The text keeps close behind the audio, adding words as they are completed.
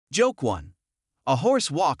Joke 1. A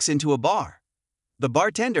horse walks into a bar. The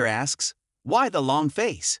bartender asks, "Why the long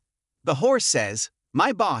face?" The horse says,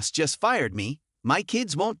 "My boss just fired me, my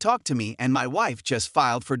kids won't talk to me, and my wife just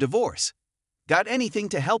filed for divorce. Got anything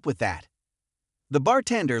to help with that?" The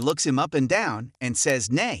bartender looks him up and down and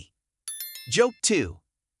says, "Neigh." Joke 2.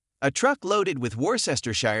 A truck loaded with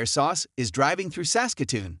Worcestershire sauce is driving through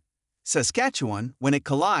Saskatoon, Saskatchewan when it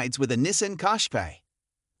collides with a Nissan Qashqai.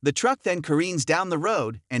 The truck then careens down the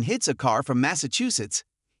road and hits a car from Massachusetts,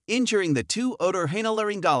 injuring the two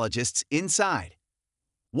otorhinolaryngologists inside.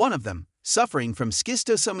 One of them, suffering from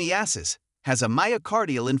Schistosomiasis, has a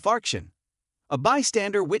myocardial infarction. A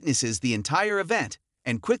bystander witnesses the entire event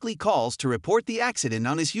and quickly calls to report the accident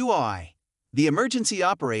on his Huawei. The emergency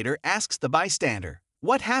operator asks the bystander,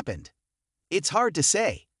 "What happened?" "It's hard to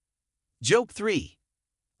say." Joke 3.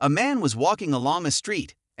 A man was walking along a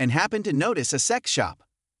street and happened to notice a sex shop.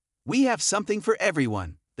 "We have something for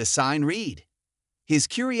everyone," the sign read. His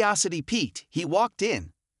curiosity piqued, he walked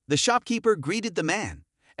in. The shopkeeper greeted the man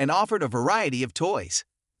and offered a variety of toys.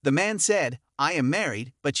 The man said, "I am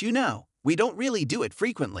married, but you know, we don't really do it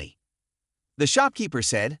frequently." The shopkeeper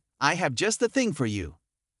said, "I have just the thing for you."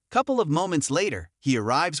 Couple of moments later, he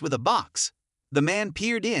arrives with a box. The man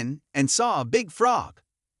peered in and saw a big frog.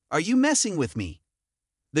 "Are you messing with me?"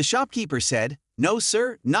 The shopkeeper said, "No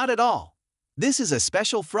sir, not at all. This is a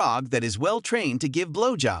special frog that is well trained to give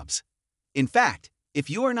blowjobs. In fact, if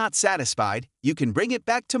you are not satisfied, you can bring it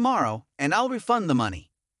back tomorrow and I'll refund the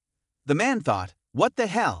money." The man thought, "What the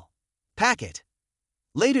hell? Pack it."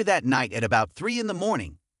 Later that night at about 3 in the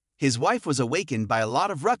morning, his wife was awakened by a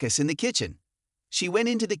lot of ruckus in the kitchen. She went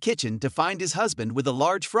into the kitchen to find his husband with a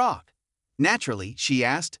large frog. Naturally, she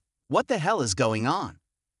asked, "What the hell is going on?"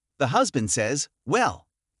 The husband says, "Well,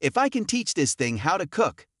 if I can teach this thing how to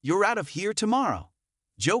cook, you're out of here tomorrow."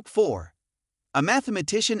 Joke 4. A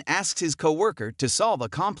mathematician asks his coworker to solve a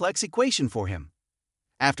complex equation for him.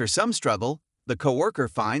 After some struggle, the coworker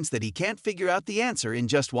finds that he can't figure out the answer in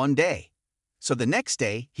just one day. So the next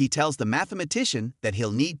day, he tells the mathematician that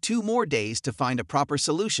he'll need 2 more days to find a proper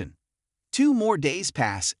solution. 2 more days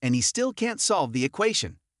pass and he still can't solve the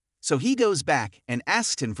equation. So he goes back and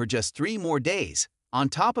asks him for just 3 more days, on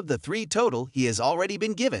top of the 3 total he has already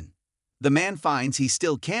been given. The man finds he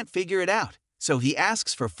still can't figure it out, so he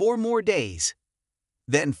asks for 4 more days.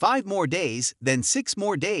 Then 5 more days, then 6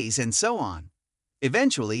 more days, and so on.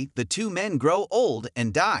 Eventually, the 2 men grow old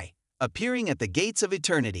and die, appearing at the gates of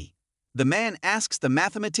eternity. The man asks the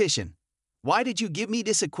mathematician, "Why did you give me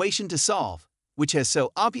this equation to solve, which has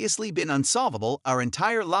so obviously been unsolvable our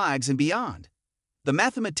entire lives and beyond?" The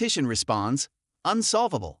mathematician responds,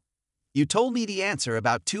 "Unsolvable. You told me the answer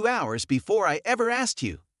about 2 hours before I ever asked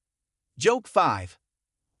you." Joke 5.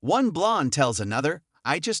 One blonde tells another,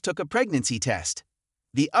 "I just took a pregnancy test."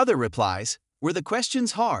 The other replies, "Were the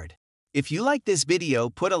questions hard?" If you like this video,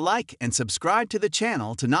 put a like and subscribe to the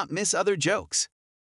channel to not miss other jokes.